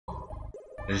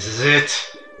This is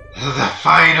it. The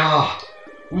final.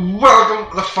 Welcome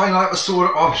to the final episode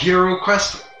of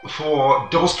HeroQuest for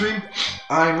sTrEAM.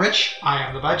 I'm Rich. I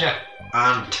am the Badger.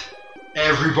 And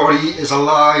everybody is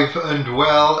alive and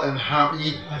well and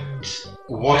happy. And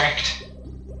wrecked.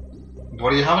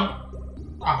 What are you having?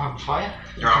 I'm having fire.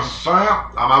 You're having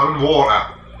fire? I'm having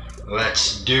water.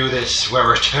 Let's do this.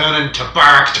 We're returning to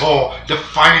Barktor, the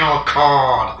final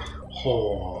card.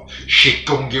 Oh, shit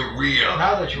gonna get real.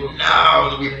 Now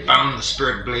that we found the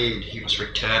Spirit Blade, he must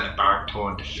return to Barktor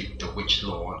and defeat the Witch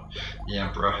Lord. The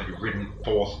Emperor had ridden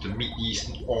forth to meet the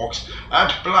Eastern Orcs at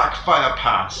Blackfire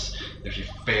Pass. If you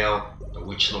fail, the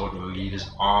Witch Lord will lead his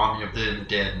army of the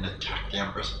undead and attack the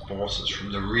Emperor's forces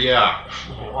from the rear.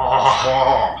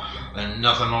 And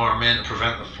nothing will remain to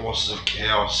prevent the forces of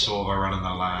chaos overrunning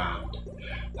the land.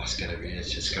 That's gonna be it.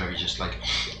 It's just gonna be just like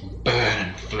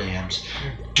burning flames,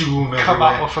 doom everywhere, come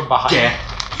up from behind, death,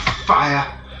 fire,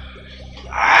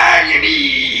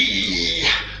 agony.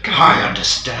 I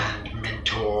understand,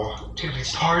 mentor. Do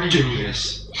this party. Do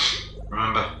this.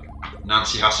 Remember,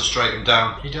 Nancy has to strike him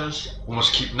down. He does. We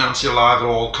must keep Nancy alive at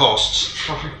all costs.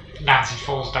 Nancy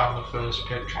falls down the first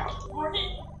pit trap.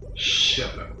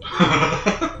 Shut up.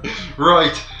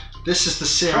 Right, this is the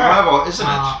same level, isn't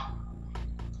it?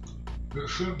 It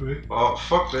should be. Oh,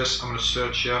 fuck this. I'm gonna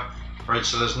search here. Right,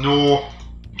 so there's no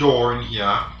door in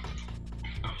here.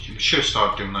 You should have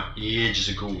started doing that ages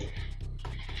ago.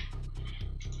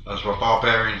 That's what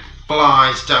Barbarian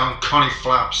flies down Connie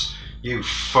Flaps. You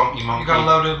funky monkey. You gotta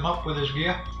load him up with his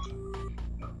gear.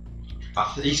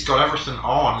 He's got everything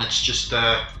on. It's just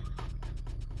oh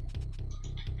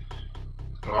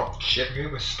shit. Okay,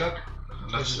 we're stuck.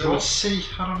 Let's see.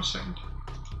 Hold on a second.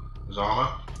 There's armor.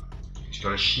 He's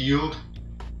got a shield.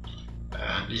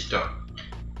 And he's done.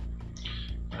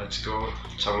 Let's go.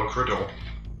 Let's have a look for a door.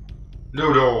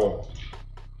 No door.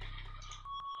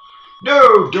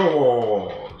 No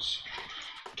doors.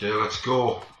 Okay, let's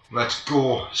go. Let's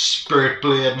go. Spirit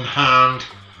blade in hand.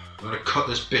 I'm gonna cut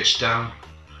this bitch down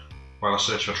while I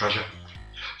search for treasure.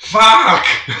 Fuck!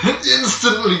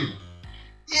 Instantly!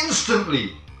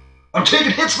 Instantly! I'm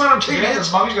taking hits, man. I'm taking hits.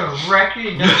 His mommy's gonna wreck you.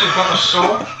 He never got a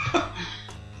sword.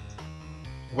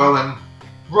 Well then.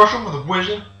 Rush him with a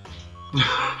wizard.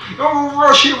 Don't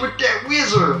rush him with that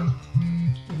wizard.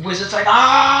 Wizard's like,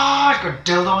 ah, he's got a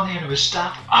dildo on the end of his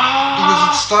staff. Ah, the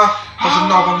wizard's staff has a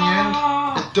knob on the end.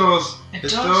 It does. It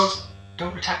does.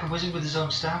 Don't attack a wizard with his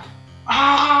own staff.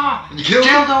 Ah! And you kill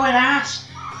dildo in ass.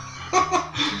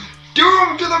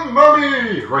 Doom to the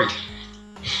mummy. Right.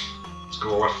 Let's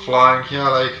go. We're flying here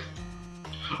like.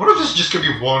 I wonder if this is just gonna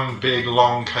be one big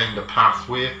long kind of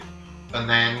pathway. And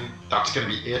then that's gonna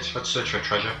be it. Let's search for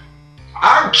treasure.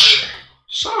 Ouch!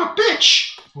 Son of a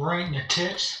bitch! Right in the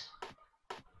tits.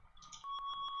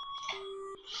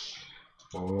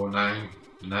 Oh, 9.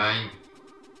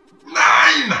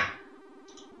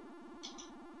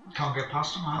 Can't get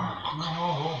past him, man.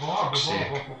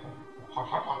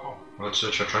 Let's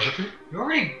search for treasure for you. You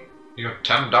already? You got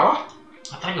 $10?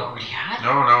 I thought you already had.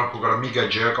 No, we've got Amiga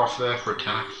jerk off there for a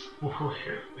tenner. Hoi.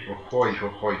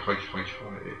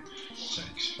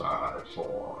 6, 5,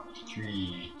 4,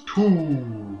 3, 2,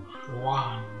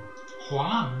 1.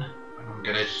 Juan? I'm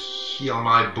gonna heal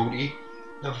my booty.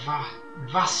 The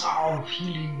Wasser of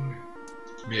healing.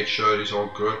 Make sure he's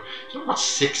all good. He's only got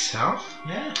 6 health.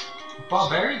 Yeah. The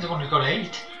Barbarian's the one who's got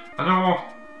 8. I know.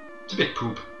 It's a bit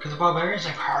poop. Because the Barbarian's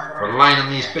like hard. We're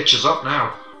lining these bitches up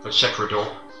now. Let's check for a door.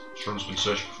 This room's been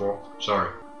searched before.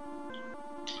 Sorry.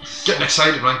 Getting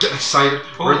excited, man. Getting excited.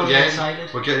 We're at the end.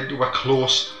 Excited. We're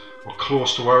close. We're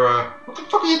close to where. What the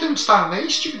fuck are you doing standing there, you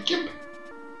stupid gimp?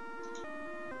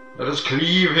 Let us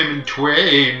cleave him in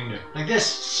twain. Like this.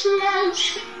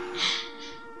 Slice.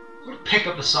 We'll pick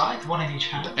up the side, one in each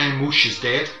hand. And Moosh is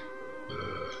dead.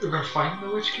 We're gonna find the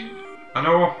Witch Cube. I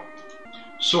know.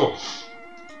 So,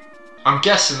 I'm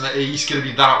guessing that he's gonna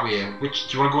be that way. Which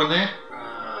do you want to go in there?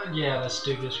 Yeah, let's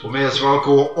do this. We may as well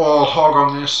go all hog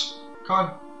on this. Come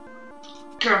on.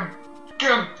 Get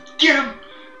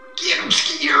him,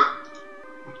 Skeeter!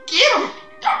 Get him!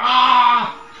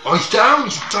 Ah! Oh, he's down,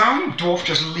 he's down! Dwarf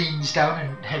just leans down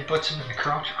and headbutts him in the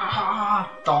crotch. Ah,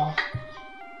 donk.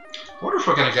 I wonder if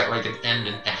we're gonna get like an end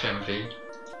in FMV.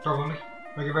 Probably.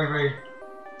 Like a very, very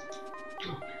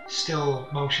still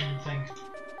motion thing.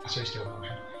 I say still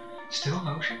motion. Still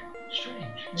motion?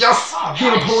 Strange. Yes! Oh,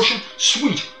 Healing nice. potion!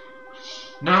 Sweet!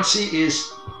 Nancy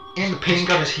is in the pink. He's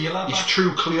got his healer. He's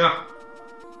true clear.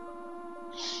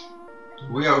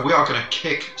 We are gonna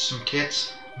kick some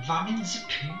tits. Van's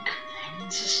pink,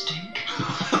 Van's a stink.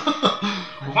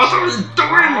 What are we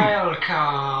doing? Wild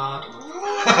card.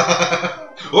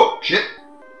 Oh shit!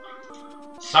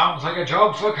 Sounds like a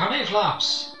job for Connie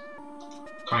Flaps.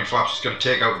 Connie Flaps is going to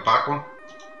take out the back one.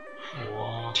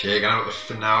 What? Taking out the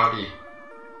finality.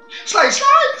 Slice,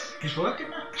 slice! He's working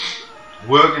now.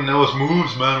 Working those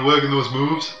moves, man. Working those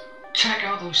moves. Check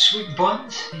out those sweet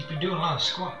buns. He's been doing a lot of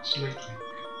squats lately.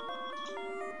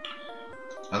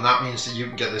 And that means that you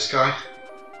can get this guy.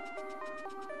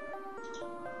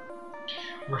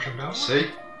 Rush him down. See?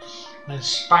 Then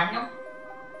spank him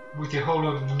with your whole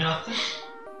of nothing.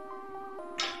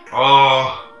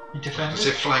 Oh, He I defended.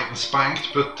 say flanked and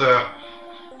spanked, but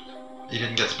he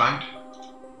didn't get spanked.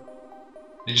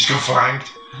 He just got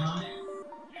flanked.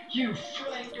 You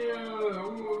flanked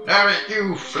him. Damn it,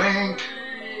 you flank!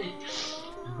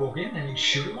 You walk in and you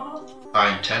shoot him on him.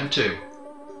 I intend to.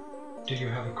 Do you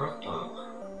have a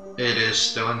crossbow? It is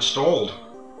still installed.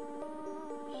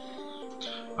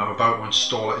 I'm about to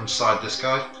install it inside this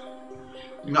guy.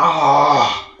 No!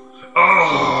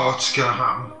 Oh, it's gonna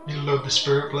happen. You load the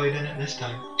spirit blade in it this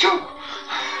time. Choo!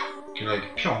 Okay,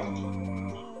 like,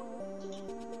 pyong.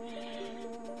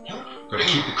 Gotta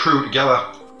keep the crew together.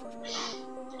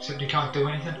 Except you can't do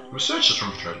anything. Research this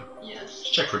room for treasure. Yes. Let's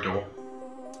check for a door.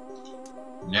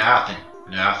 Nothing.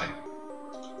 Nothing.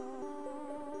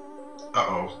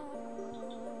 Uh-oh.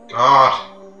 God.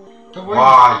 Don't worry.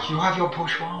 Why? You have your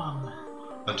push one.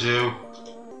 I do.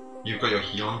 You've got your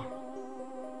healing.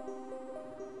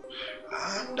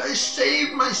 And I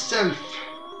saved myself.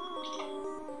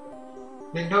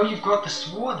 They know you've got the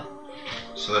sword.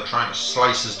 So they're trying to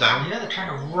slice us down. Yeah, they're trying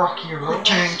to rock your road.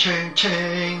 Ching, ching,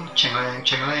 ching. Ching-lang,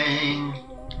 ching-lang.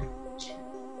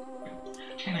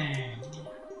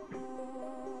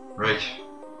 Right.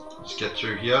 Let's get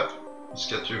through here. Let's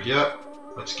get through here.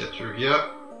 Let's get through here.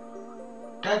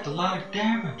 That's a lot of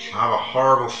damage. I have a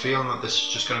horrible feeling that this is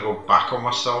just going to go back on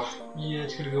myself. Yeah,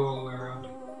 it's gonna go all the way around.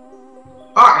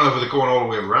 I don't know if they're going all the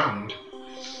way around.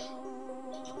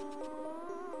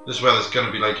 This is where there's going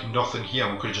to be like nothing here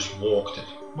and we could have just walked it.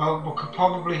 Well, we could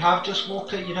probably have just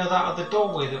walked it, you know, that other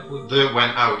doorway that we... That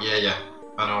went out, yeah,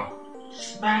 I know.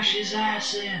 Smash his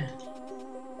ass in.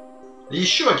 Are you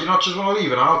sure? Do you not just want to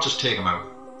leave it? I'll just take him out.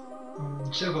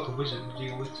 Still got the wizard to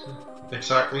deal with, so...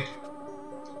 Exactly.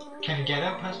 Can you get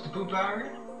out past the blue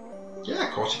barrier? Yeah,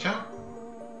 of course you can.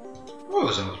 Oh,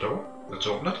 there's another door. Let's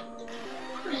open it.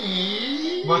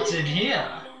 What's in here?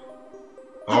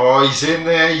 Oh, he's in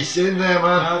there,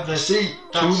 man. No, See?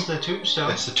 That's Tomb. the tombstone.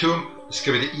 That's the tomb. It's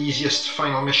going to be the easiest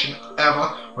final mission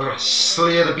ever. We're going to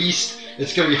slay the beast.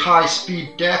 It's going to be high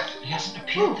speed death. He hasn't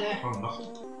appeared there. Oh, nothing.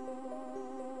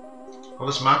 Oh,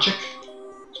 there's magic.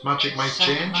 This magic might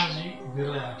change.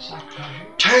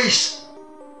 Taste!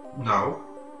 No,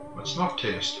 it's not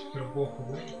taste. You're gonna walk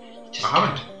away. I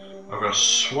haven't. I'm going to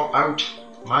swap out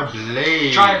my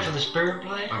blade. Try it for the spirit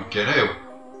blade. I'm gonna.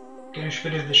 Get a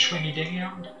bit of the swingy dingy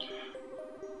out.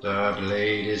 The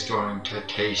blade is going to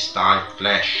taste thy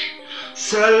flesh.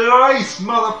 Slice,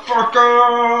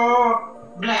 motherfucker!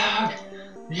 Blag!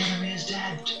 The enemy is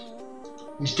dead.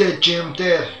 He's dead, Jim,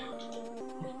 dead.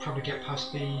 We'll probably get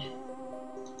past the...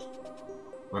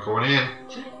 We're going in.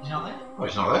 See? He's not there. Oh,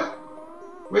 he's not there?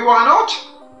 Wait, why not?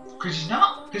 Because he's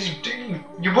not. Because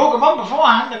you woke him up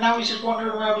beforehand and now he's just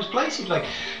wandering around his place. He's like,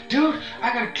 dude,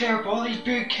 I gotta clear up all these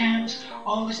beer cans,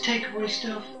 all this takeaway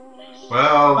stuff.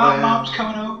 Well, My then... mom's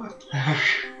coming over.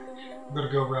 We've got to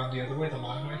go around the other way, the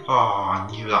long way. Oh, I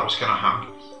knew that was going to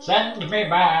happen. Send me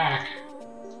back.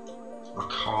 I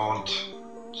can't.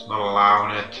 It's not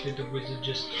allowing it. Did the wizard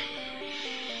just...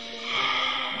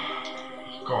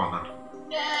 Go on then.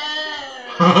 No!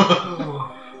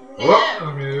 Oh.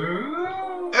 No!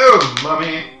 Oh,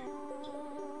 mummy!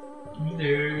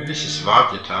 No! At least you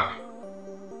survived the attack.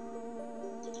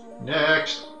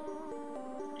 Next!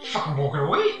 Fucking walking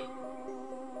away!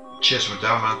 Chase him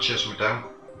down, man. Chase him down.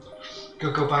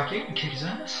 Go back in and kick his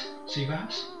ass. See your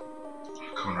ass.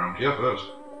 Coming around here first.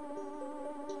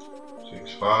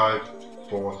 6, 5,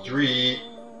 4, 3,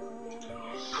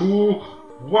 2,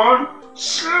 1.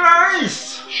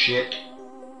 Slice! Shit.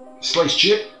 Slice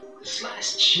shit.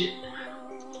 Sliced shit.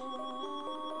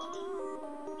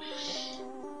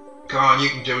 Come on, you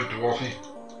can do it, Dwarfy.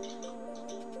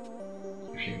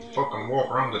 If you can fucking walk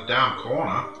around the damn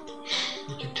corner.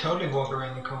 You can totally walk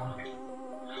around the corner.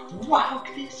 Walk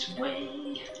this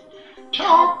way.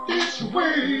 Talk this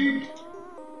way.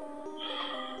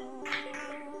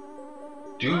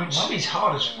 Dudes. Mummy's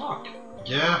hard as fuck.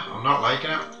 Yeah, I'm not liking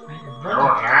it. I I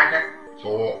don't like it.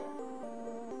 4.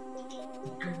 We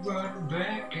can run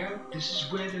back out. This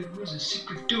is where there was a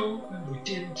secret door and we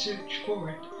didn't search for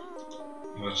it.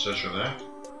 Let's search for there.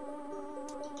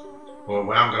 Well,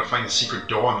 where I'm going to find the secret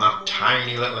door in that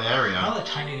tiny little area. Another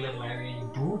tiny little area, you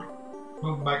brood.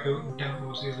 Moving back out and down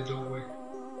towards the other doorway.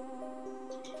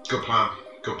 Good plan.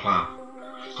 Good plan.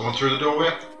 Going through the doorway?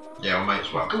 Yeah, we might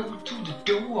as well. Go to the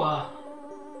door.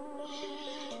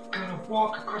 Gonna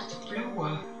walk across the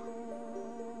floor.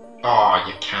 Oh,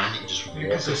 you can. You can just walk.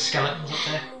 Because there's skeletons up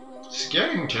there.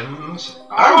 Skeletons.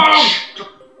 Ouch! Ouch!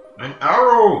 An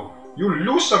arrow. You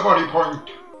lose a body point.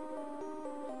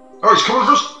 Oh, he's coming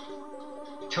for us.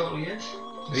 Totally is.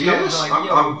 The He skeletons is. are like,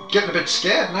 yo. I'm getting a bit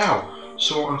scared now.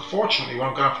 So unfortunately, what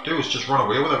I'm going to have to do is just run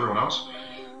away with everyone else,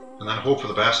 and then hope for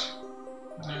the best.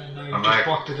 No, you I'm just like,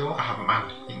 blocked the door. I haven't,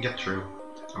 man. You can get through.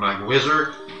 I'm like,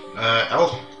 wizard,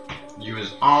 elf, you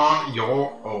is on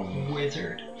your own.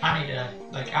 Wizard. I need to,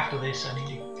 like, after this, I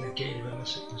need to get a bit of a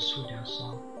sweet ass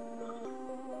song.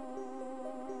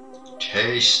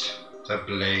 Taste the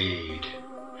blade.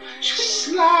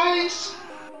 Slice.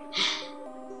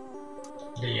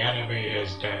 The enemy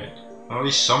is dead. At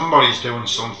least somebody's doing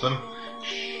something.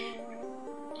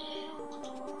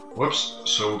 Whoops.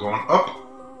 So we're going up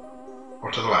or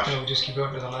to the left? No, we'll just keep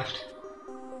going to the left.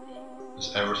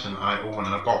 There's everything I own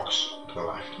in a box to the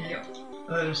left. Yep.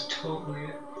 That is totally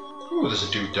it. Ooh, there's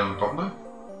a dude down the bottom there.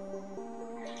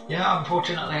 Yeah,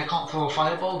 unfortunately I can't throw a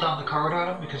fireball down the corridor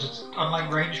at him because it's unlike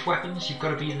ranged weapons, you've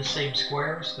got to be in the same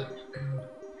square as the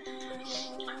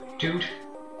dude.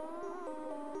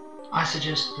 I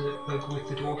suggest that, like with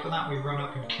the dwarf and that, we run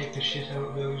up and kick the shit out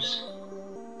of those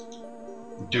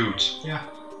Dudes. Yeah.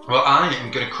 Well, I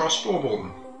am going to crossbow bolt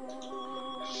them.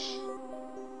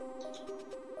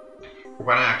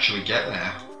 When I actually get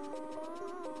there.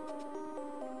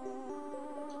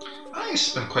 I think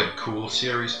it's been quite a cool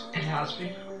series. It has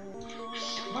been.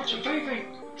 Much a very, very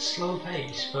slow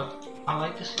pace, but I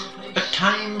like the slow pace. At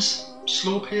times,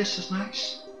 slow pace is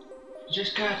nice. You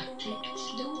just gotta take it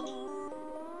slow.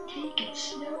 Take it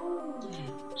slow.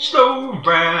 Slow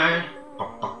ride.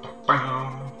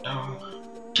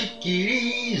 Take it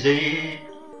easy.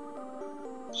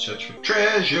 Search for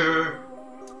treasure.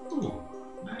 Ooh.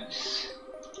 Nice.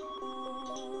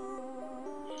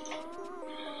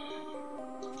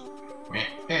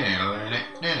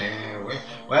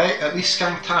 Well, at least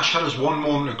Skank Tash had his one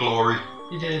moment of glory.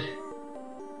 You did.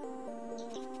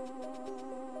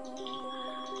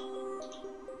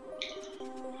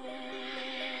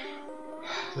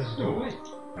 There's a doorway.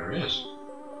 There is.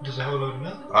 There's a whole load of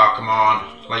nothing. Ah, come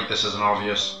on. Like this isn't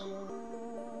obvious.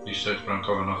 You search but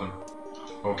uncover nothing.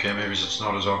 Okay, maybe it's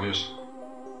not as obvious.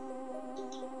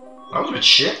 That was a bit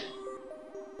shit.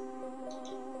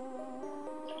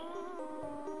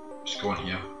 Just go in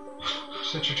here.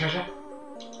 Search for treasure.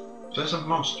 There's a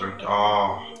monster.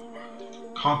 Oh.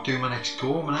 Can't do my next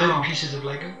go now. 30 pieces of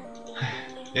Lego.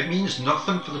 It means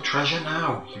nothing for the treasure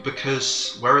now,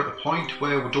 because we're at the point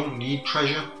where we don't need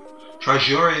treasure.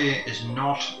 Treasure is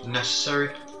not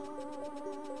necessary.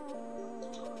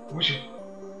 We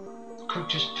could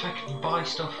just fucking buy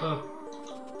stuff for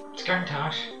Skank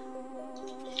Tash.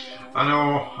 I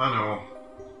know. No.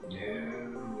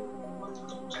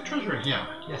 Is there treasure in here?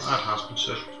 Yes. That has been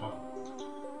searched before.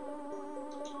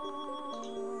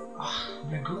 Ah,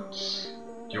 the goods.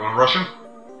 Do you want to rush him?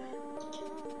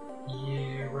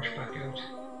 Yeah, rush back out.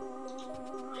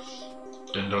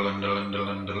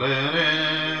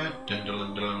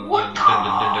 What?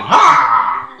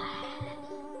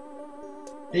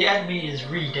 The enemy is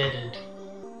re-deaded.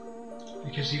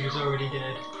 Because he was already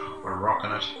dead. We're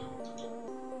rocking it.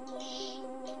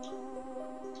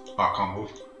 Oh, I can't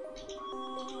move.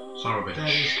 Son of a bitch. That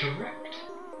is correct.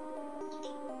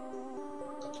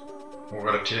 We're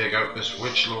gonna take out this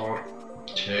witch lord.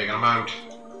 Taking him out.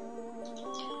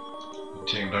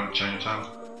 Take him down to Chinatown.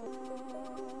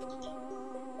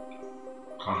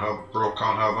 Can't help it, bro,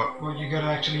 can't help it. Well, you gotta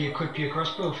actually equip your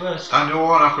crossbow first. I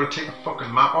know, and I've got to take the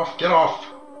fucking map off. Get off!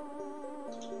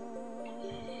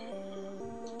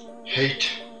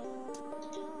 Hate.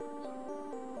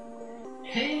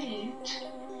 Hate.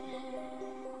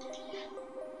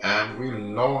 And we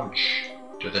launch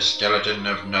to the skeleton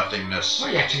of nothingness.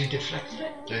 Well, you actually deflected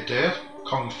it. They did.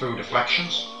 Kung Fu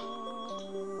deflections.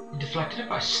 You deflected it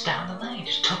by standing there, you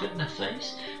just took it in the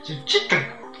face. So, chicken!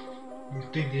 You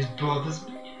think this bothers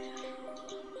me?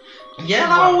 Yeah,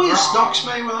 that always knocks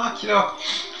me with that, you know.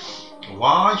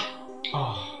 Why?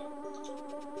 Oh.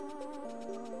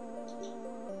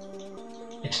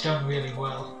 It's done really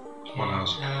well. What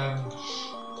else?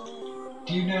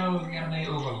 Do you know the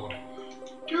anime Overlord?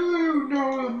 Do you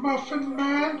know the Muffin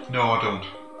Man? No, I don't.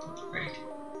 Right.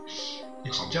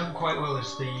 It's done quite well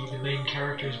as the main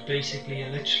character is basically a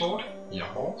Lich Lord.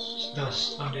 Yes.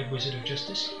 Thus, undead Wizard of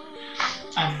Justice.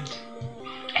 And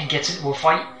he gets into a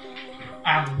fight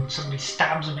and somebody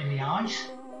stabs him in the eyes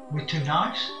with 2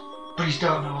 knives, but he's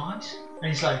got no eyes.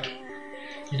 And he's like,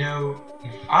 you know,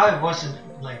 if I wasn't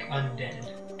like undead,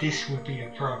 this would be a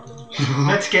problem.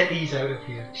 Let's get these out of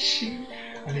here.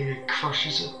 And he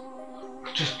crushes it.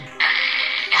 Just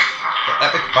The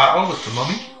epic battle with the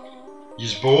mummy. You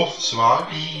both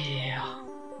survive. yeah.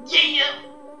 Yeah.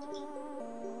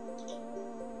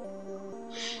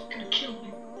 Gonna kill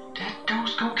me. That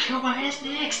ghost gonna kill my ass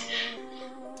next.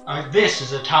 This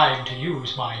is a time to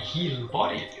use my heal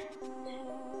body.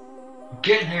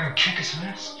 Get in there and kick his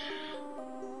ass.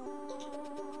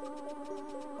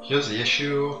 Here's the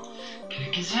issue.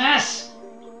 Kick his ass.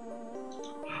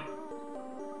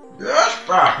 Yes,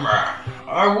 Batman.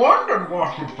 I wondered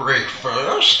what would break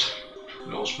first.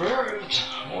 No spirit.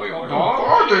 Oh, your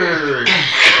Body.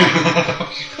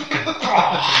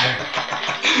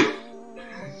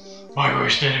 My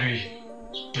worst enemy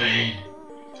is Bane.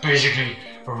 Basically,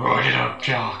 a roided up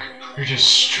jock who just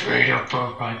straight up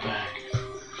broke my back.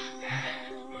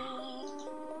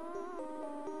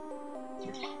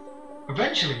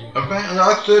 Eventually,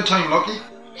 Third time lucky.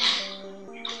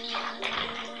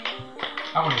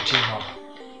 I want to team up.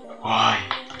 Why?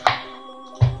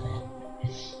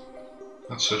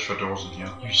 Let's search for doors in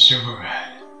here. You're super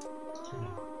rad.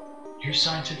 Your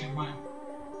scientific mind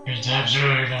means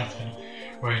absolutely nothing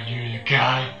when you're the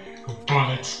guy who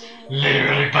bullets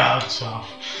literally bounce off.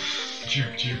 Pew,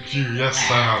 pew, pew. Yes,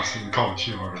 I have seen the comic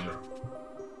shoe over here.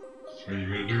 What are you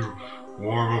gonna do?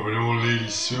 Warm up an old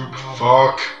lady's soup?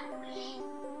 Fuck.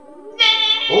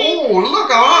 Oh,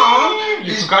 look at that!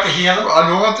 You forgot to heal him? I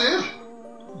know I did.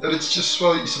 And it's just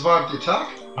well you survived the attack.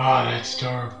 Ah, that's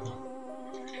terrible.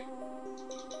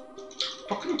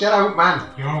 Fucking get out, man.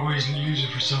 You always use it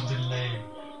for something lame,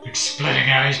 like splitting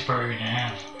an iceberg in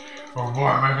half, or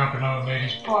warming up an old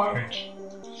lady's porridge.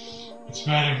 What's the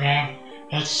matter, ma'am?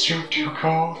 That soup too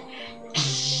cold?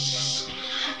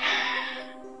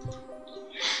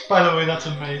 By the way, that's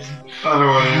amazing. I know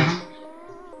what it is.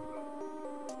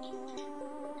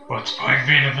 What's the point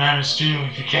being a man of steel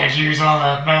if you can't use all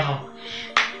that metal?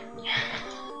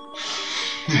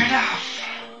 Enough!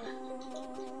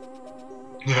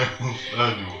 Yeah,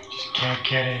 I know. Just can't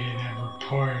get any of that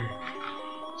reporter.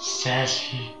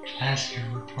 Sassy, classy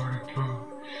reporter poo.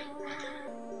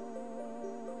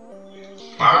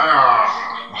 I'm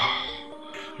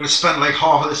gonna spend like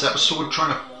half of this episode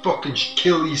trying to fucking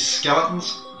kill these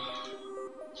skeletons.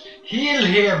 Heal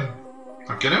him!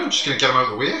 I'm just gonna get them out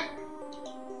of the way.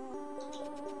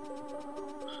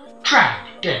 Trap,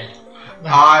 dead.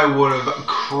 I would have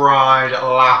cried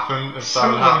laughing if that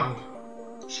had happened.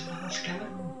 So that skeleton.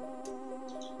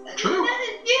 True.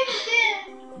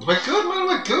 We're good, man,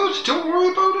 we're good. Don't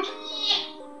worry about it.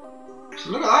 So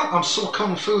look at that. I'm so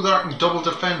kung fu that I can double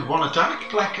defend one attack.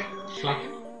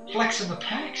 Flexing the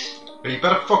pecs. But you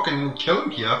better fucking kill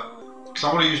him here. Because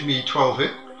I want to use me 12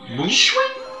 hit. Swing!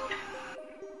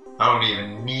 I don't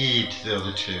even need the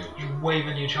other two. You're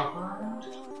waving your chopper around.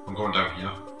 I'm going down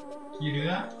here. You do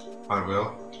that? I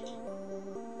will.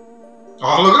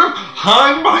 Oh, look at him!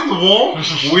 Hiding behind the wall,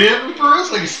 waiting for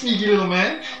us like a sneaky little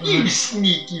man. You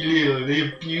sneaky little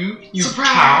you. You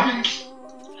Surprise! cock.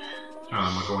 Oh,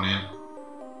 am I going in?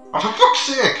 Oh, for fuck's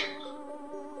sake!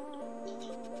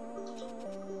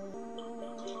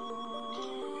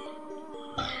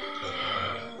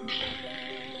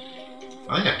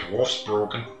 I think that dwarf's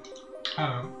broken. I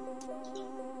don't know.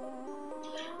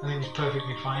 I think he's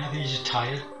perfectly fine. I think he's just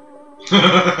tired.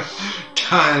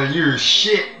 Tired of your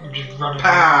shit. I'm just running.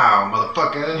 Pow,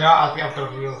 motherfucker. Yeah, I think I've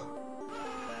got a real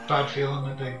bad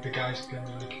feeling that the guy's gonna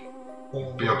like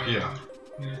all Be up here.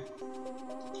 Yeah.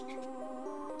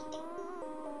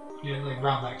 Yeah, like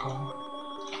round that corner.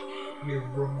 Be a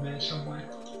room there somewhere.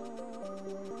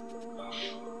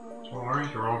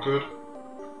 Alright, you're all good.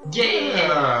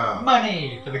 Yeah!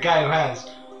 Money for the guy who has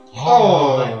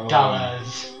all the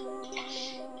dollars.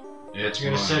 It's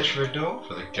You're gonna money search for a door?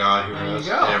 for the guy who There you has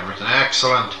go. everything.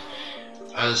 Excellent.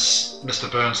 As Mr.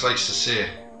 Burns likes to say.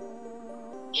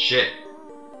 Shit.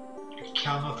 You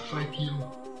cannot fight him.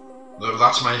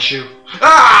 That's my issue.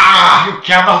 Ah! You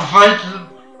cannot fight him!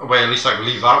 Wait, at least I can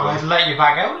leave that I'd way. let you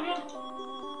back out again.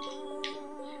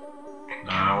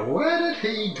 Now, where did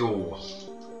he go?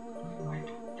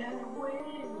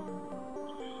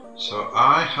 So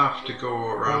I have to go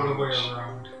around. All the way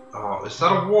around. Oh, is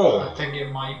that a wall? I think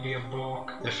it might be a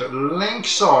block. If it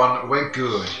links on, we're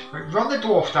good. Right, run the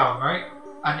dwarf down, right?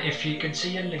 And if you can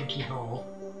see a linky hole,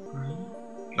 right?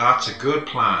 That's a good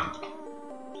plan.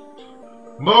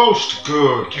 Most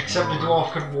good. Except the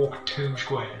dwarf can walk 2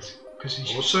 squares. Because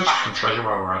he's We'll search for some treasure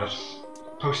while we're at it.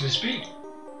 posting his speed.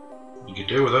 You could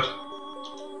do with it.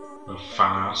 Little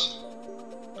fan ass.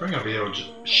 I'm gonna be able to.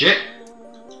 Shit!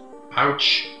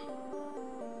 Ouch.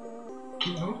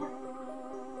 Keep moving.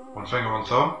 One finger, one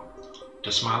thumb.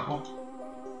 Dismantle.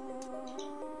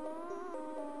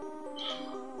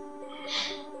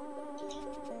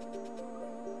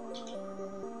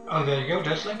 Oh, there you go,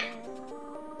 Deadlink.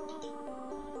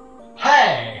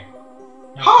 Hey!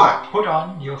 Now Hi! Put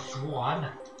on your swan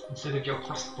instead of your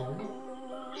crossbow.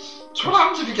 So what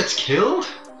happens if he gets killed?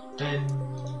 Then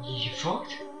you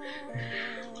fucked.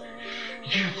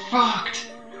 You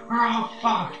fucked. We're all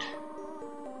fucked.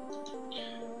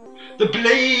 The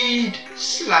blade!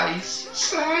 Slice,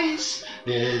 slice.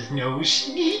 There's no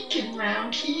sneaking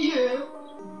round here.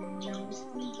 No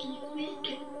sneaky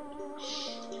sneaking.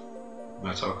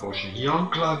 That's our potion of healing.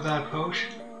 Glug that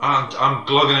potion. And I'm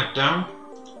glugging it down.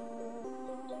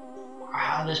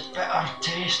 Wow, this better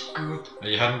taste good. Are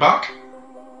you heading back?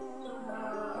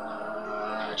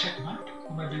 Check the map.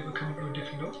 Maybe we're coming through a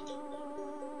different door.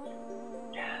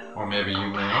 Or maybe you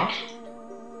may not.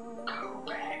 Go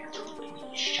back to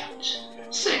these shots.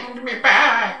 Send me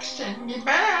back! Send me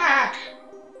back!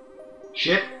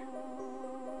 Shit.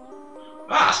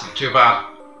 Ah, that's not too bad.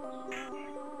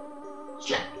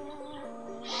 Yeah.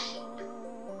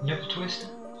 Nipple twister.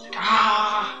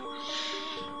 Ah!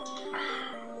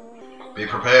 Be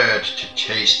prepared to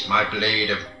taste my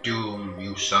blade of doom,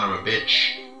 you son of a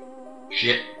bitch.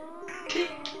 Shit.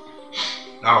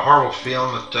 Now, a horrible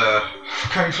feeling that,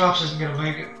 Curry Flaps isn't gonna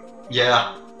make it.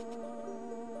 yeah.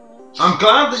 I'm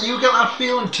glad that you get that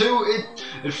feeling too.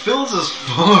 It fills us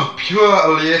full of pure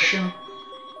elation.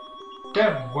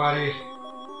 Don't worry.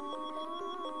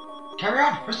 Carry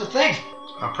on. Where's the thing?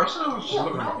 I'm pressing it. I was just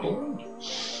looking at my phone.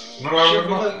 Not allowed to look at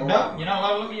my phone. No, you're not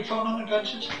allowed to look at your phone on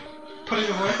adventures. Put it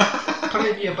away. Put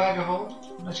it in your bag of holding.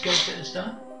 Let's get this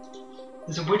done.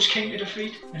 There's a witch king to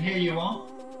defeat, and here you are,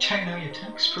 checking out your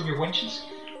texts from your wenches.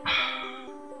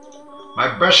 My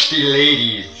busty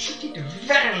ladies.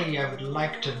 Verily, I would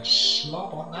like to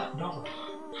slob on that knob.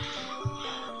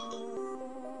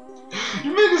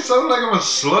 You make it sound like I'm a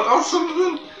slut or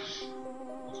something.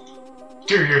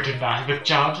 Do you deny the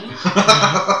charges?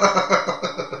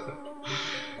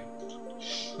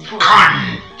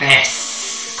 Confess.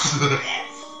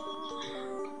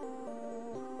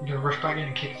 You gonna rush back in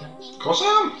and kick things? Of course I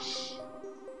am.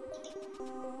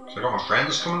 So I got my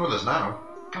friends coming with us now.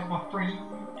 Come on, friend.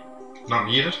 Not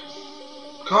needed.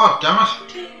 God damn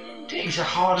it. It's the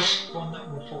hardest one that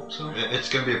we've fought so far. It's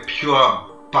going to be a pure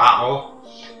battle.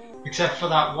 Except for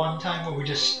that one time where we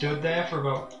just stood there for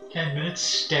about 10 minutes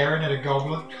staring at a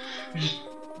goblin. We just...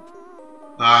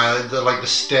 like the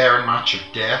staring match of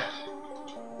death.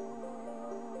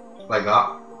 Like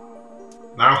that.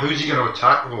 Now who's he going to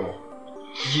attack for?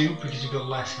 You, because you've got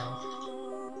less health.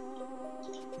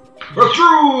 We're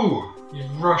through! You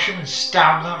rush him and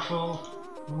stab that fool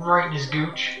right in his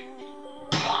gooch.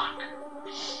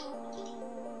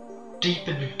 Deep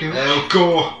in the gooch. There we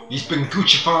go. He's been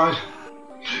goochified.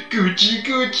 Gucci,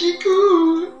 Gucci,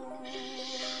 goo.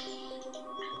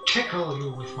 Tickle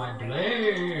you with my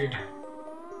blade.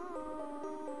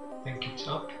 Think it's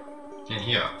up. In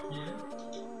here. Yeah.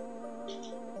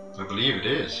 I believe it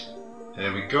is.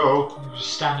 There we go. You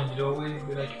just stand in the doorway and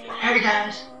be like, hey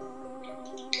guys.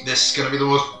 This is going to be the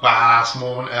most badass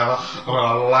moment ever. I'm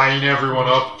going to line everyone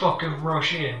up. Fucking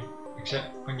rush in.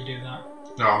 Except when you do that.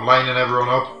 No, I'm lining everyone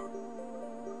up.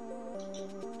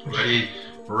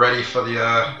 Ready for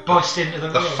the bust into the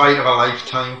room. fight of a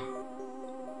lifetime.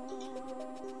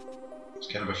 It's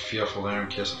getting a bit fearful there in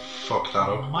case I fuck that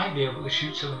You up. might be able to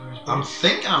shoot some of his I'm bullets.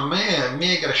 thinking I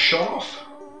may get a shot off.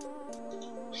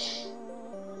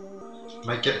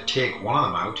 Might get to take one of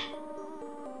them out.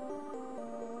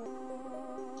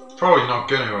 Probably not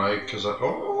gonna, right? Because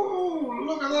oh,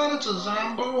 look at that! It's a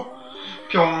Zambo.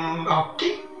 Pyong. Oh,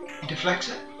 ding! He deflects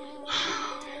it.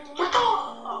 What the?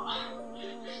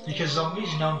 Because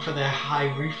zombies are known for their high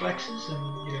reflexes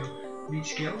and, you know, neat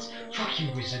skills. Fuck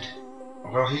you, wizard.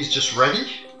 Well, he's just ready.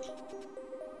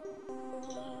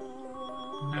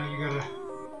 Now you gotta...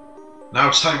 Now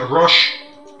it's time to rush.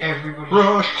 Everybody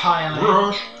Rush. pile in.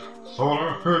 Rush. Thought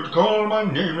I heard call my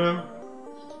name.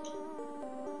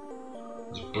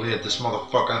 Let's blade this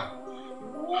motherfucker.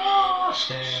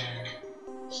 Stand.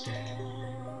 Stand.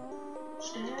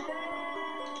 Stand.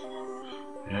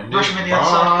 And Rush him in the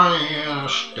outside.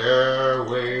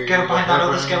 Stairway Get up behind that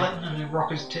other heaven. skeleton and then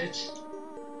rock his tits.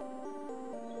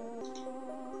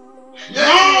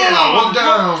 Yeah! One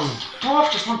down!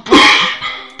 Dwarf just went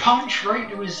punch right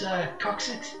to his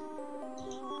coccyx.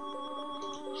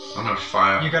 I'm gonna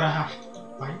fire. You're gonna have...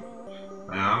 Wait.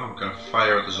 I'm gonna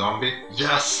fire at the zombie.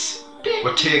 Yes!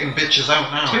 We're taking bitches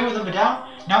out now. 2 of them are down.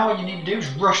 Now what you need to do is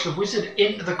rush the wizard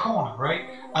into the corner, right?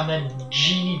 And then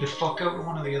genie the fuck out of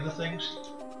one of the other things.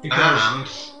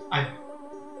 Because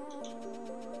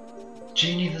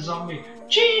Genie the zombie.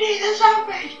 Genie the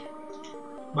zombie!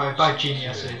 By Genie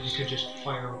I said you could just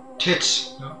fire.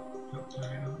 Tits. No,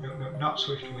 not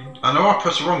Swift Wind. I know I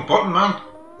pressed the wrong button, man.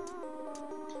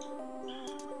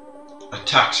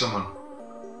 Attack someone.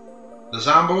 The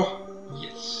Zambo?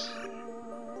 Yes.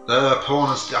 The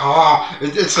opponent's. Oh,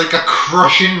 it's like a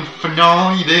crushing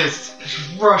finale, this.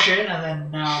 Just rush in and then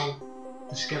now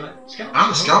the skeleton.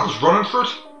 And the skeleton's running for it.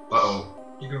 Uh oh.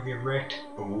 You're gonna get wrecked.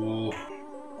 Oh.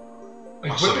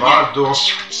 Like, I survived though. I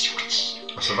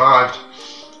survived.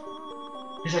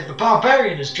 He's like, the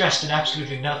barbarian is dressed in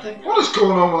absolutely nothing. What is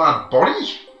going on with that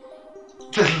body?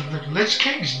 The Lich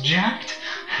King's jacked.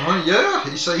 Oh yeah,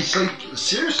 he's like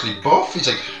seriously buff. He's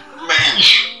like,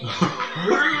 mensch.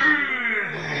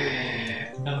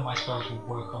 None of my spells will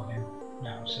work on him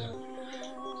now, so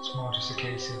it's more just a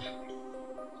case of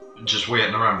just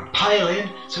waiting around. Pile in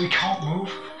so he can't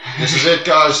move. This is it,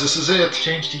 guys. This is it.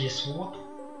 Change to your swap.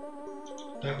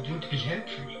 That would be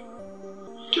helpful.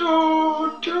 We ain't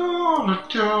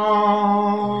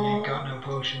got no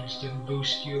potions to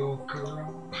boost your corona.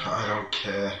 I don't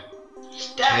care.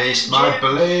 Taste my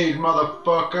blade,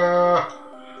 motherfucker!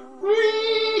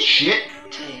 Whee! Shit!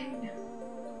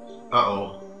 Uh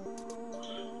oh.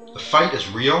 The fight is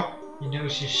real. You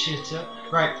knows your shit's up.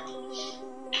 Right.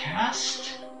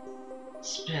 Cast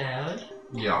spell.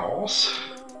 Yes.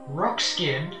 Rock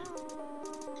skin.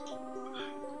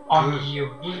 On your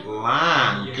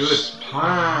plan. Good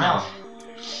plan. Mouth.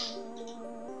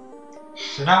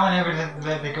 So now whenever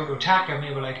they go to attack him,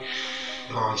 they were like,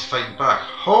 oh, he's fighting back.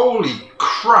 Holy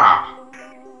crap!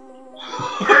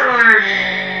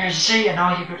 see, and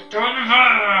now he could.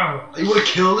 He would have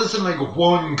killed us in like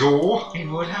one go. He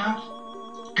would have.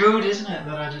 Good, isn't it,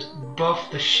 that I just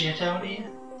buffed the shit out of you?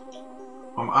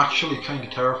 I'm actually kind of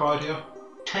terrified here.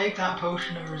 Take that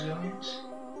potion of resilience.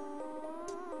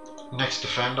 Next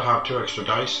defend, I have 2 extra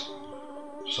dice.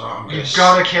 So I'm going to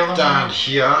gotta kill him. Stand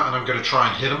here and I'm going to try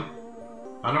and hit him.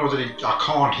 I know that I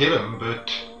can't hit him,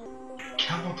 but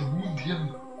cannot wound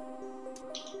him.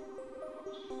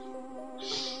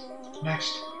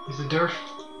 Next is the Durf.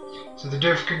 So the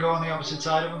Durf can go on the opposite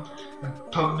side of him and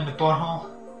poke him in the butthole.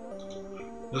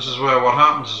 This is where what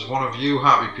happens is one of you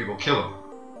happy people kill him.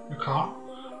 You can't.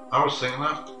 I was thinking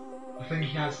that. I think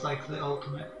he has like the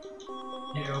ultimate,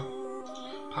 you know,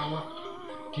 power.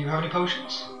 Do you have any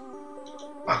potions?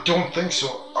 I don't think so.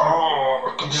 Oh,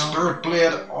 I've got Spirit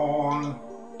Blade on,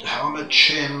 Helmet,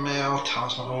 Chainmail,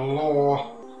 Talisman of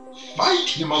Law.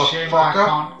 Fight, you motherfucker! Shame I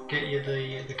can't get you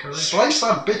the courage. Slice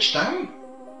that bitch down.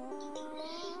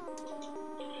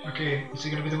 Okay, is it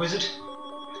going to be the wizard?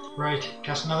 Right,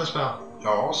 cast another spell.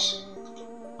 Yours.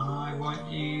 I want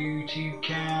you to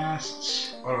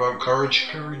cast What about courage?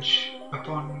 Courage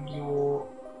upon your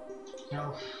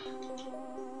elf.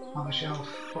 On the shelf.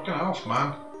 Fucking elf,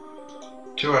 man.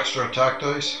 2 extra attack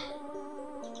dice.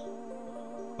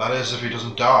 That is if he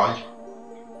doesn't die.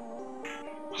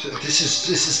 This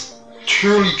is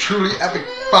truly epic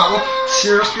battle.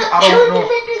 Seriously, I don't know.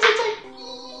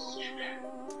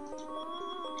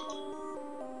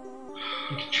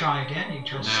 You can try again. You can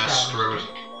try Nah, stab. screw it.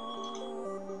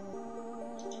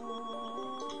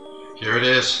 Here it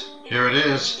is. Here it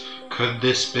is. Could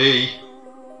this be?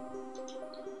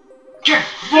 Get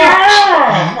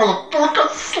fucked! Motherfucker,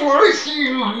 slice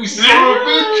you son of a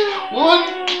bitch! One.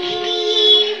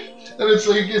 And it's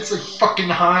like fucking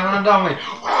Highlander. I'm like,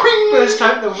 first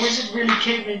time the wizard really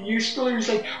came in useful, he was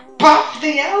like, buff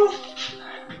the elf!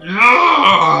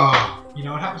 yeah. You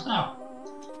know what happens now?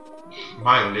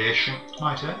 Annihilation.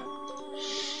 My turn.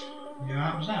 You know what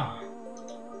happens now?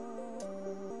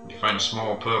 You find a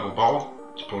small purple bottle.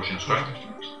 It's a potion of strength.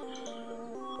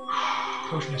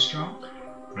 Potion is strong.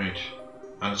 Right.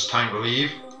 And it's time to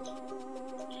leave.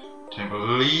 Time to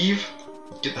leave.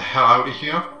 Get the hell out of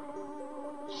here.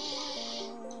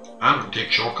 And we take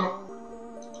shortcut.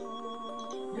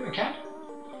 Yeah, I can.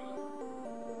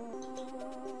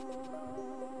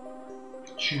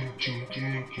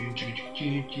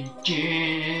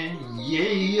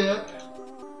 Yeah.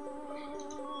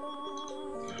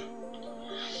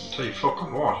 I'll tell you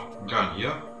fucking what. I'm going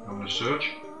here. I'm gonna search.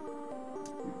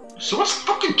 So what's the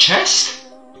fucking chest?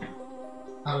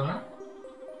 I don't know.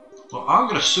 Well, I'm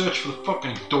gonna search for the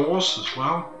fucking doors as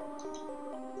well.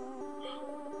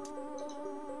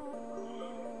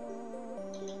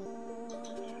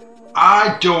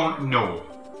 I don't know.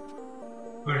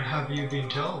 But have you been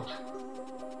told?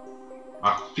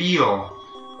 I feel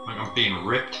like I'm being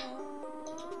ripped.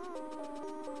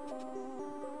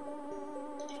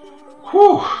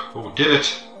 Whew! Oh, did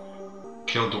it.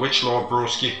 Killed the Witch Lord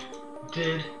broski.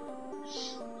 Did.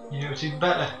 You know it's even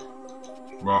better.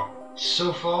 What?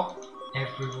 So far,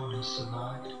 everyone has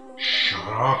survived. Shut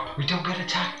up. We don't get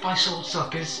attacked by soul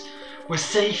suckers. We're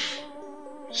safe.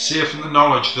 Safe in the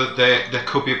knowledge that there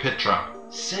could be a pit trap.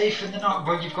 Safe in the night,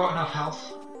 but you've got enough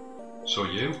health. So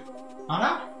you? I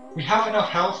know. We have enough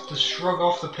health to shrug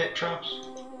off the pit traps.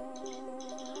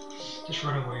 Just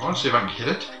run away. I want to see if I can hit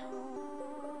it.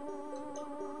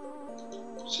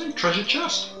 See, treasure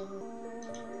chest.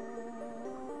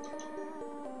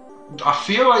 I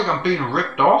feel like I'm being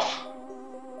ripped off.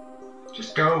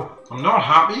 Just go. I'm not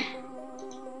happy.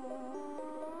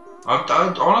 I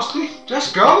honestly,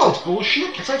 Just go. It's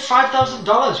bullshit. It's like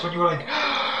 $5,000 when you were like,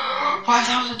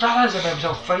 $5,000, and I was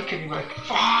all fake, and you were like,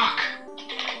 fuck.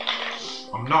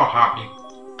 I'm not happy.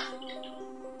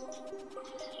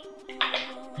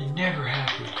 You're never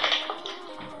happy.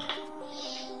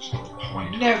 That's not the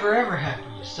point. Never ever happy.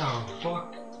 So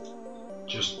fuck.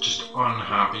 Just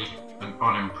unhappy and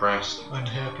unimpressed.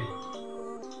 Unhappy.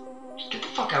 Just get the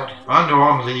fuck out. I know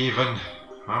I'm leaving.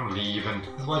 I'm leaving.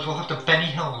 Otherwise we'll have to Benny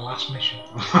Hill the last mission.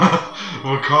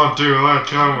 We can't do that,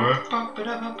 can we? Bump it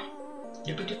up.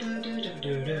 And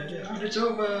it's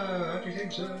over.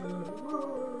 Everything's over.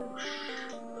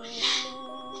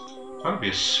 That'd be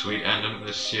a sweet ending to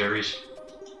this series.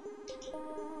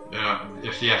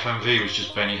 If the FMV was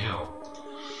just Benny Hill.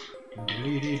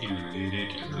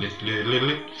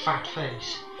 Fat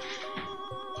face.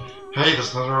 Hey,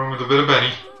 there's nothing wrong with a bit of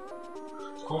Benny.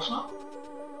 Of course not.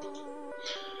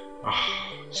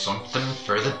 Oh, something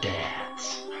for the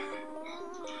dads.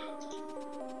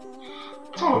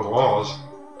 That's all it was.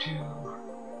 I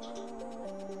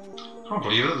can't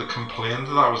believe it. They complained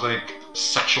that was like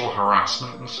sexual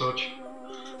harassment and such.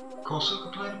 Of course they'll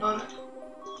complain about it.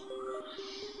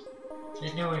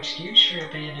 There's no excuse for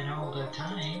it being an older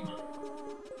time.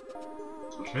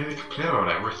 Maybe complain about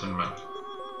everything, man.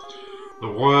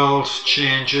 The world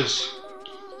changes.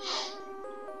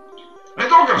 And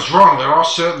don't get us wrong, there are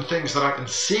certain things that I can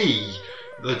see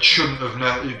that should have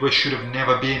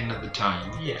never been at the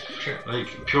time. Yeah, sure.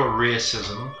 Like pure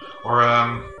racism, or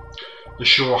the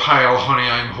show Hail Honey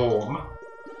I'm Home.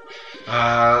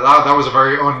 That was a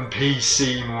very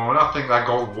un-PC moment. I think that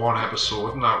got one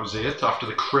episode and that was it, after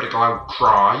the critical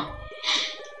outcry.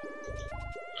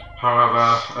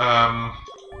 However,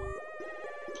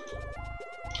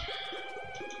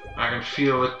 I can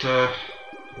feel that,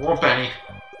 or Benny,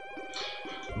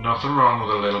 nothing wrong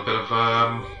with a little bit of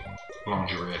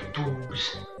lingerie.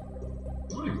 Boobs.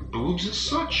 Not even boobs as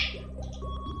such.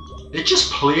 It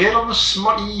just played on the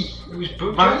smutty. It was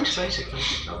boob Right. jokes, basically.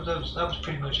 That was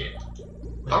pretty much it.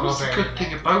 That was the good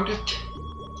thing about it.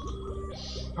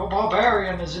 No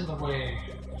barbarian is in the way.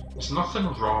 There's nothing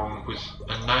wrong with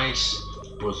a nice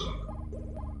bosom.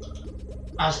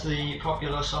 As the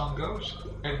popular song goes,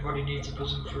 everybody needs a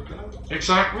bosom for a pillow.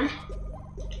 Exactly.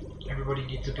 Everybody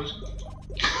needs a bosom.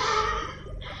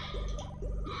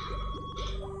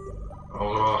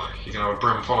 Although you can have a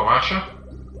brim full of Asher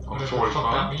on Whatever the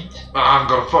fuck that 45. means. I haven't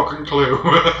got a fucking clue.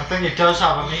 I think it does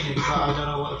have a meaning, but I don't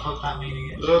know what the fuck that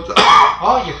meaning is.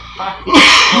 Oh, you fat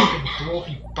fucking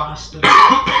dwarfy bastard.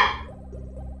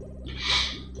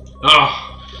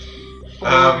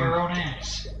 Fall your own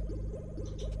ass.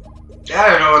 I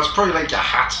don't know, it's probably like a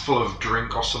hat's full of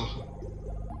drink or something.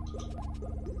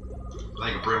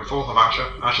 Like a brimful of Asher.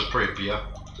 Asher's probably a beer.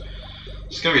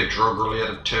 It's gonna be a drug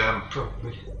related term.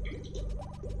 Probably.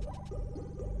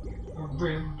 A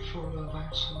room full of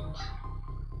assholes.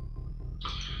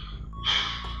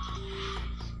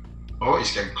 Oh,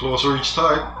 he's getting closer each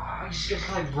time. Oh, he's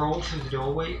gonna like roll through the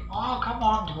doorway. Oh, come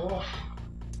on, dwarf.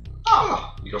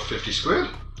 Oh, you got 50 squid.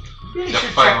 You really Yeah, should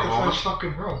check final the moment. first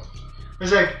fucking roll.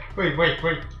 It's like, wait.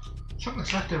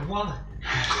 Something's left in the wallet.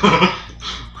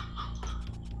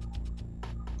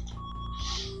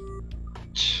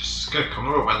 It's gonna come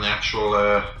out when the actual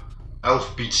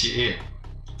elf beats you in.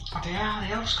 Oh, yeah,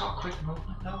 the elf's got quick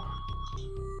movement though.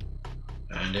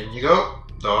 And in you go.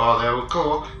 Oh, there we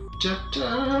go. Dun,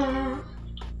 dun,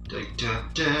 dun,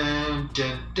 dun,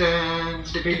 dun, dun,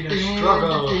 Speed of dun,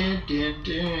 struggle. dun, dun,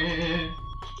 dun.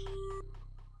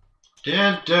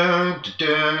 Dun, dun,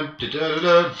 dun, dun, dun,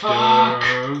 dun, Fuck.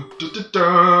 dun, dun,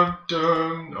 dun,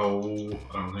 dun. Oh,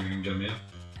 I don't think I can get him in.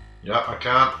 Yeah, I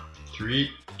can. 3,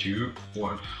 2,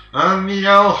 1. And the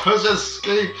elf has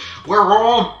escaped. We're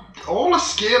all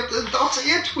escaped. That's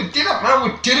it. We did it, man. We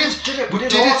did it. We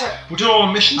did it. We did all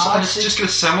the missions, and it's just gonna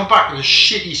send me back to the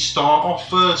shitty start off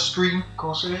screen. Of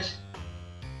course it is.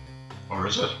 Or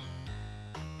is it?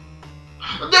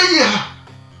 Yeah.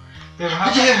 There we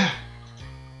have it. Yeah.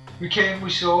 We came, we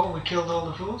saw, we killed all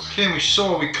the fools. Okay, we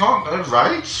saw we conquered,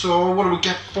 right? So what do we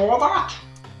get for that?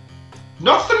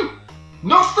 Nothing.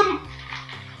 Nothing.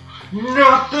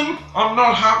 Nothing. I'm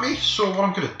not happy. So what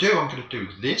I'm gonna do? I'm gonna do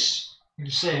this. You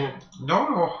say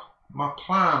No. My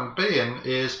plan being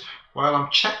is while I'm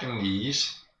checking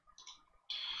these.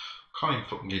 Can't even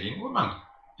fucking get into it, man.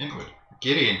 Into it.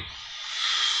 Get in.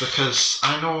 Because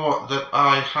I know that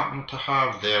I happen to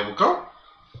have. There we go.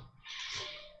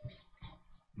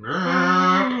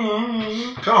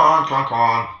 Come on, come on, come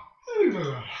on.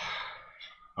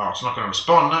 Oh, it's not going to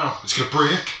respond now. It's going to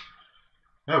break.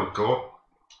 There we go.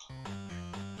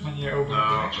 When you open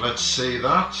Now, let's see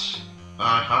that.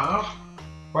 I have.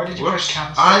 Why did you press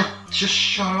cancel? I just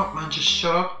shut up, man. Just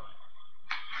shut up.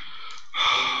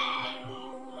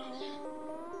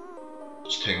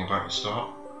 Just take them back to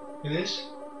start. It is?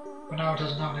 But now it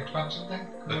doesn't have an expansion thing?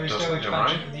 There is no doesn't,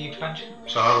 expansion right. for the expansion.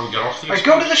 So how do we get off the Right,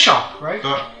 go to the shop, right?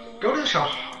 But, Go to the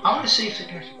shop. I want to see if they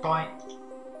can actually buy.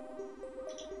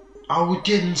 oh, we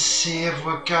didn't save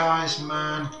our guys,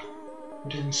 man.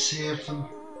 We didn't save them.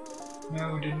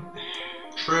 No, we didn't.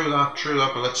 True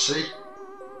that, but let's see.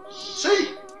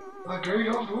 See? Agreed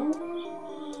off.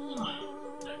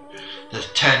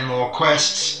 There's 10 more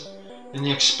quests in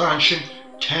the expansion.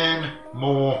 10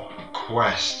 more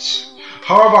quests.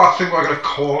 However, I think we're going to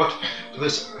call it for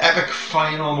this epic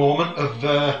final moment of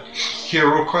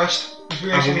HeroQuest.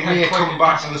 And we may come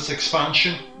back to this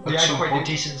expansion We at had some quite point.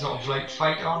 a decent sort of like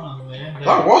fight on the end.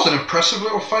 That was an impressive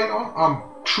little fight on. I'm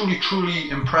truly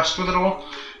impressed with it all.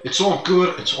 It's all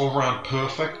good, it's all round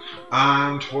perfect.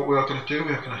 And what we are going to do,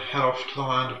 we are going to head off to the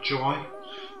land of joy.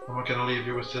 And we're going to leave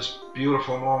you with this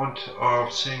beautiful moment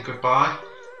of saying goodbye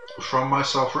from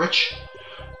myself, Rich.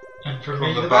 And from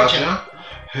From me, the Badger.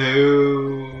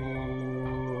 Who...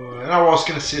 And I was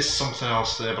going to say something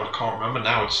else there, but I can't remember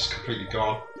now. It's just completely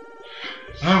gone.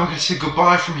 Now we're going to say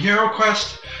goodbye from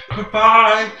HeroQuest.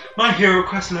 Goodbye, my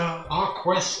HeroQuest love. Our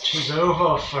quest is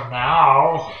over for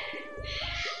now.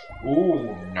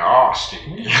 Ooh,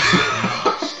 nasty.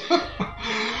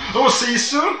 We'll see you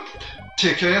soon.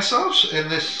 Take care of yourselves in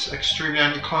this extremely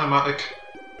anticlimactic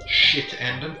shit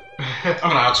ending. I'm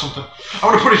going to add something. I'm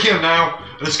going to put it here now,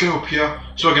 and it's going to appear.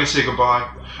 So we're going to say goodbye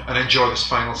and enjoy this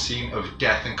final scene of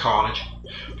death and carnage.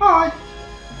 Bye.